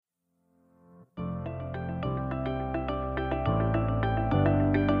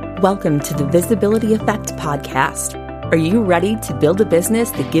Welcome to the Visibility Effect podcast. Are you ready to build a business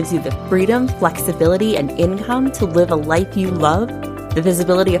that gives you the freedom, flexibility, and income to live a life you love? The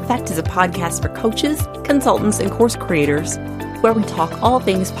Visibility Effect is a podcast for coaches, consultants, and course creators where we talk all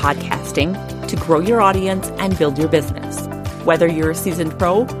things podcasting to grow your audience and build your business. Whether you're a seasoned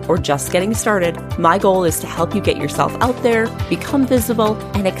pro or just getting started, my goal is to help you get yourself out there, become visible,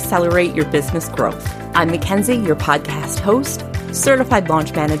 and accelerate your business growth. I'm Mackenzie, your podcast host, certified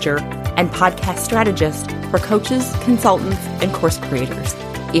launch manager, and podcast strategist for coaches, consultants, and course creators.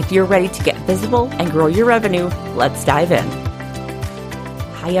 If you're ready to get visible and grow your revenue, let's dive in.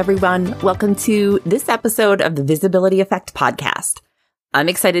 Hi, everyone. Welcome to this episode of the Visibility Effect podcast. I'm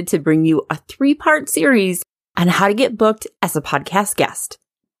excited to bring you a 3-part series on how to get booked as a podcast guest.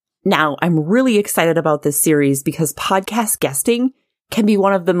 Now, I'm really excited about this series because podcast guesting can be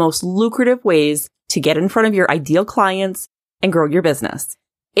one of the most lucrative ways to get in front of your ideal clients and grow your business.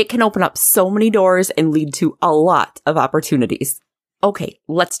 It can open up so many doors and lead to a lot of opportunities. Okay,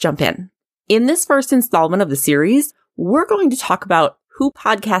 let's jump in. In this first installment of the series, we're going to talk about who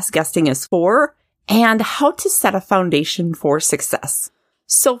podcast guesting is for and how to set a foundation for success.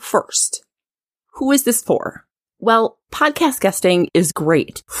 So first, who is this for? Well, podcast guesting is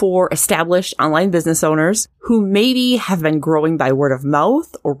great for established online business owners who maybe have been growing by word of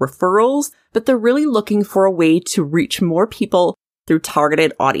mouth or referrals, but they're really looking for a way to reach more people through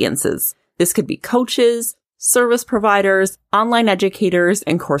targeted audiences. This could be coaches, service providers, online educators,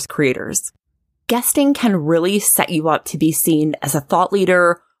 and course creators. Guesting can really set you up to be seen as a thought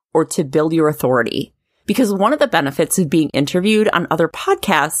leader or to build your authority. Because one of the benefits of being interviewed on other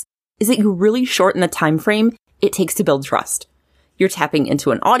podcasts is that you really shorten the time frame it takes to build trust. You're tapping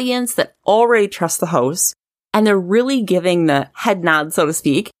into an audience that already trusts the host, and they're really giving the head nod, so to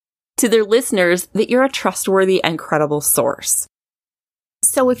speak, to their listeners that you're a trustworthy and credible source.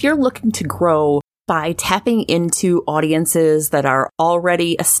 So if you're looking to grow by tapping into audiences that are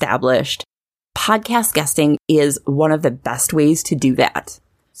already established, podcast guesting is one of the best ways to do that.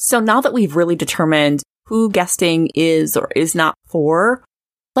 So now that we've really determined who guesting is or is not for,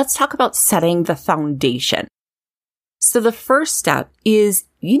 let's talk about setting the foundation. So the first step is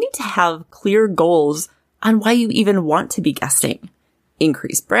you need to have clear goals on why you even want to be guesting.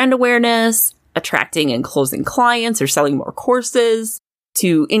 Increase brand awareness, attracting and closing clients or selling more courses,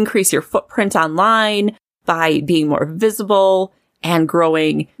 to increase your footprint online by being more visible and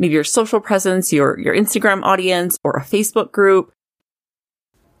growing maybe your social presence, your Instagram audience or a Facebook group,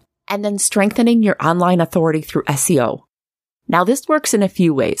 and then strengthening your online authority through SEO. Now, this works in a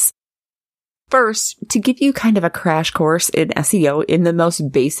few ways. First, to give you kind of a crash course in SEO in the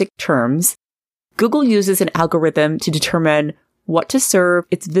most basic terms, Google uses an algorithm to determine what to serve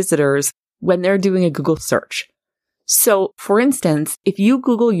its visitors when they're doing a Google search. So, for instance, if you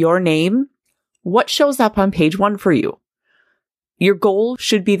Google your name, what shows up on page 1 for you? Your goal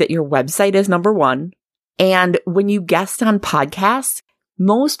should be that your website is number 1. And when you guest on podcasts,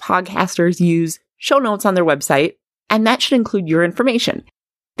 most podcasters use show notes on their website, and that should include your information,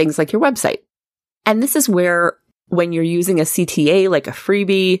 things like your website. And this is where, when you're using a CTA like a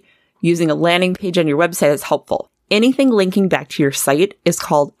freebie, using a landing page on your website is helpful. Anything linking back to your site is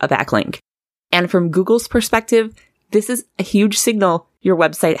called a backlink. And from Google's perspective, this is a huge signal your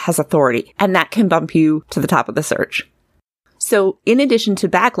website has authority, and that can bump you to the top of the search. So in addition to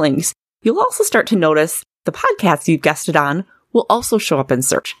backlinks, you'll also start to notice the podcasts you've guested on will also show up in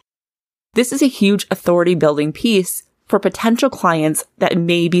search. This is a huge authority building piece for potential clients that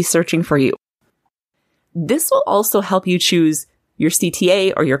may be searching for you. This will also help you choose your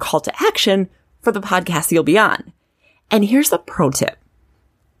CTA or your call to action for the podcast you'll be on. And here's a pro tip.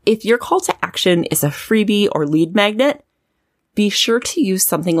 If your call to action is a freebie or lead magnet, be sure to use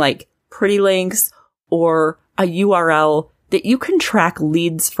something like Pretty Links or a URL that you can track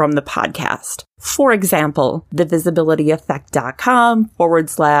leads from the podcast. For example,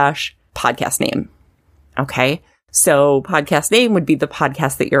 thevisibilityeffect.com/podcast name. Okay. So podcast name would be the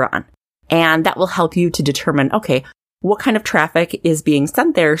podcast that you're on. And that will help you to determine, okay, what kind of traffic is being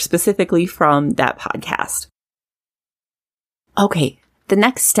sent there specifically from that podcast. Okay. The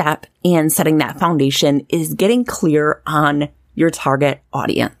next step in setting that foundation is getting clear on your target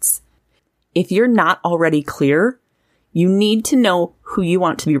audience. If you're not already clear, you need to know who you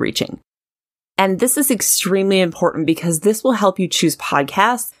want to be reaching. And this is extremely important because this will help you choose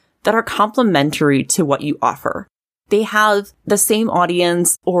podcasts that are complementary to what you offer. They have the same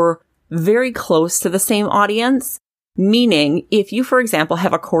audience or very close to the same audience, meaning if you, for example,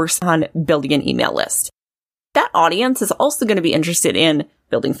 have a course on building an email list, that audience is also going to be interested in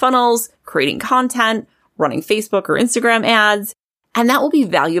building funnels, creating content, running Facebook or Instagram ads, And that will be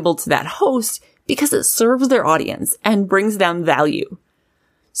valuable to that host because it serves their audience and brings them value.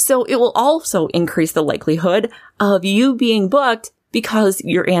 So it will also increase the likelihood of you being booked because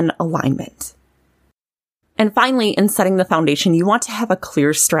you're in alignment. And finally, in setting the foundation, you want to have a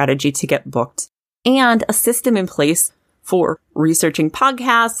clear strategy to get booked and a system in place for researching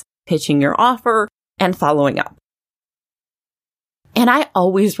podcasts, pitching your offer, and following up. And I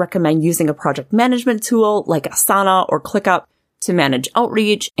always recommend using a project management tool like Asana or ClickUp to manage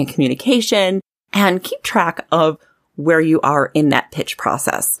outreach and communication and keep track of where you are in that pitch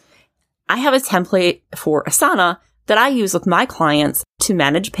process. I have a template for Asana that I use with my clients to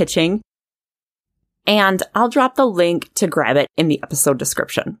manage pitching, and I'll drop the link to grab it in the episode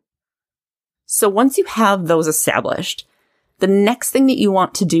description. So once you have those established, the next thing that you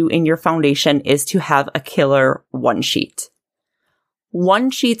want to do in your foundation is to have a killer one sheet.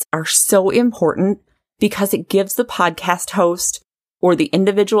 One sheets are so important because it gives the podcast host or the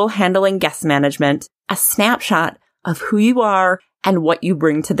individual handling guest management a snapshot of who you are and what you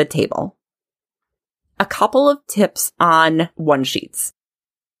bring to the table. A couple of tips on one sheets.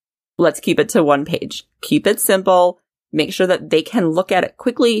 Let's keep it to one page. Keep it simple. Make sure that they can look at it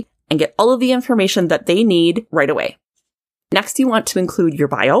quickly and get all of the information that they need right away. Next, you want to include your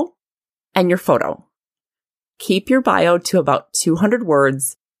bio and your photo. Keep your bio to about 200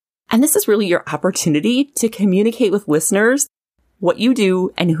 words. And this is really your opportunity to communicate with listeners what you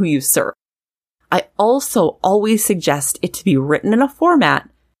do and who you serve. I also always suggest it to be written in a format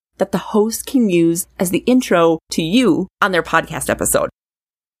that the host can use as the intro to you on their podcast episode.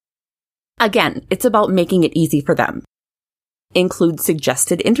 Again, it's about making it easy for them. Include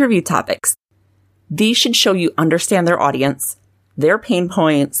suggested interview topics. These should show you understand their audience, their pain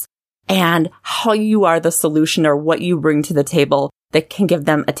points, and how you are the solution or what you bring to the table that can give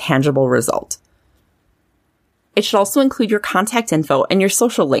them a tangible result. It should also include your contact info and your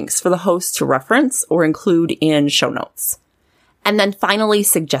social links for the host to reference or include in show notes. And then finally,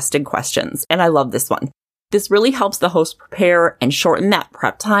 suggested questions. And I love this one. This really helps the host prepare and shorten that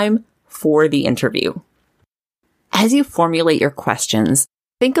prep time for the interview. As you formulate your questions,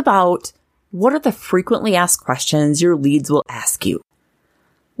 think about what are the frequently asked questions your leads will ask you.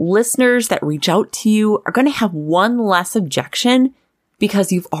 Listeners that reach out to you are going to have one less objection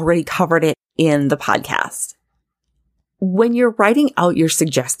because you've already covered it in the podcast. When you're writing out your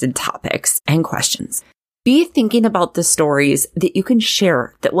suggested topics and questions, be thinking about the stories that you can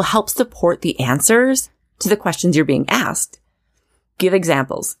share that will help support the answers to the questions you're being asked. Give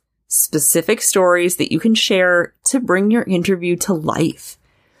examples, specific stories that you can share to bring your interview to life.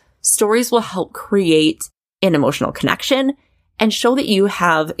 Stories will help create an emotional connection and show that you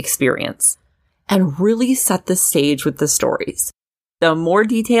have experience, and really set the stage with the stories. The more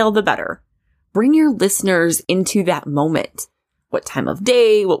detail, the better. Bring your listeners into that moment. What time of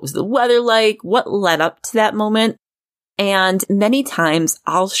day? What was the weather like? What led up to that moment? And many times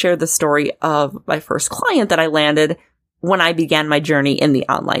I'll share the story of my first client that I landed when I began my journey in the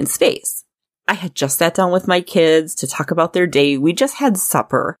online space. I had just sat down with my kids to talk about their day. We just had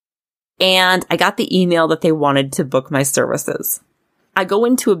supper. And I got the email that they wanted to book my services. I go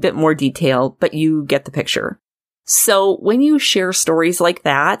into a bit more detail, but you get the picture. So when you share stories like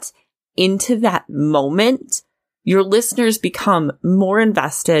that into that moment, your listeners become more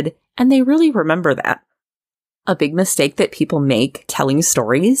invested and they really remember that. A big mistake that people make telling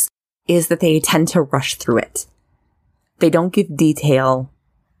stories is that they tend to rush through it. They don't give detail.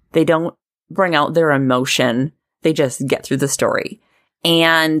 They don't bring out their emotion. They just get through the story.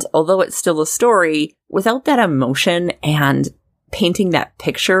 And although it's still a story, without that emotion and painting that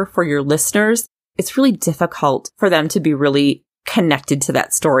picture for your listeners, it's really difficult for them to be really connected to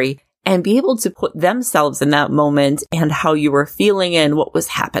that story and be able to put themselves in that moment and how you were feeling and what was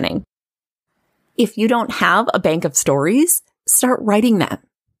happening. If you don't have a bank of stories, start writing them.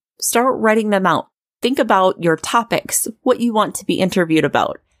 Start writing them out. Think about your topics, what you want to be interviewed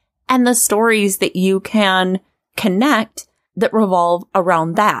about, and the stories that you can connect that revolve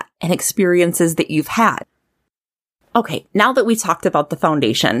around that and experiences that you've had. Okay, now that we talked about the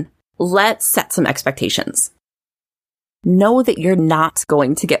foundation, let's set some expectations. Know that you're not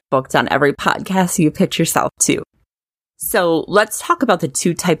going to get booked on every podcast you pitch yourself to. So let's talk about the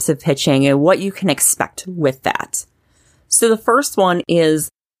two types of pitching and what you can expect with that. So the first one is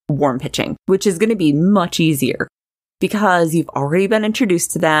warm pitching, which is going to be much easier because you've already been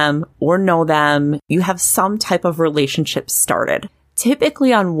introduced to them or know them. You have some type of relationship started.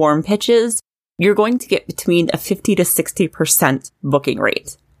 Typically on warm pitches, you're going to get between a 50 to 60% booking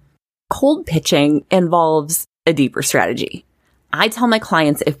rate. Cold pitching involves a deeper strategy. I tell my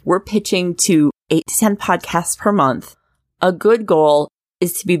clients if we're pitching to 8 to 10 podcasts per month, a good goal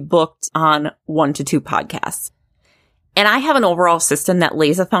is to be booked on 1 to 2 podcasts. And I have an overall system that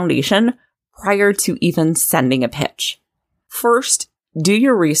lays a foundation prior to even sending a pitch. First, do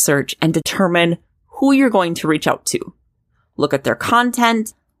your research and determine who you're going to reach out to. Look at their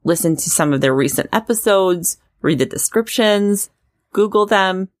content, listen to some of their recent episodes, read the descriptions, Google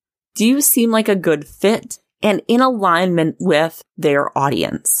them. Do you seem like a good fit and in alignment with their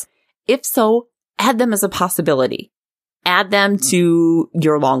audience? If so, add them as a possibility. Add them to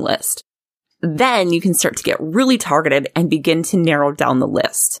your long list. Then you can start to get really targeted and begin to narrow down the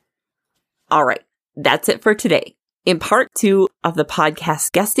list. All right, that's it for today. In part 2 of the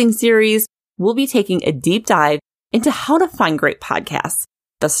podcast guesting series, we'll be taking a deep dive into how to find great podcasts,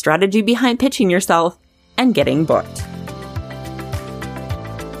 the strategy behind pitching yourself, and getting booked.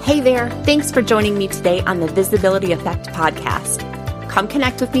 Hey there, thanks for joining me today on the Visibility Effect podcast. Come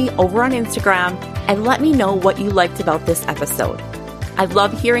connect with me over on Instagram and let me know what you liked about this episode. I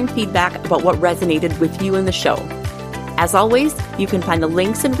love hearing feedback about what resonated with you in the show. As always, you can find the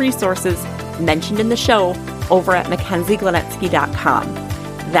links and resources mentioned in the show over at MackenzieGlenetsky.com.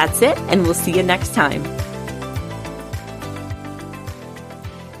 That's it, and we'll see you next time.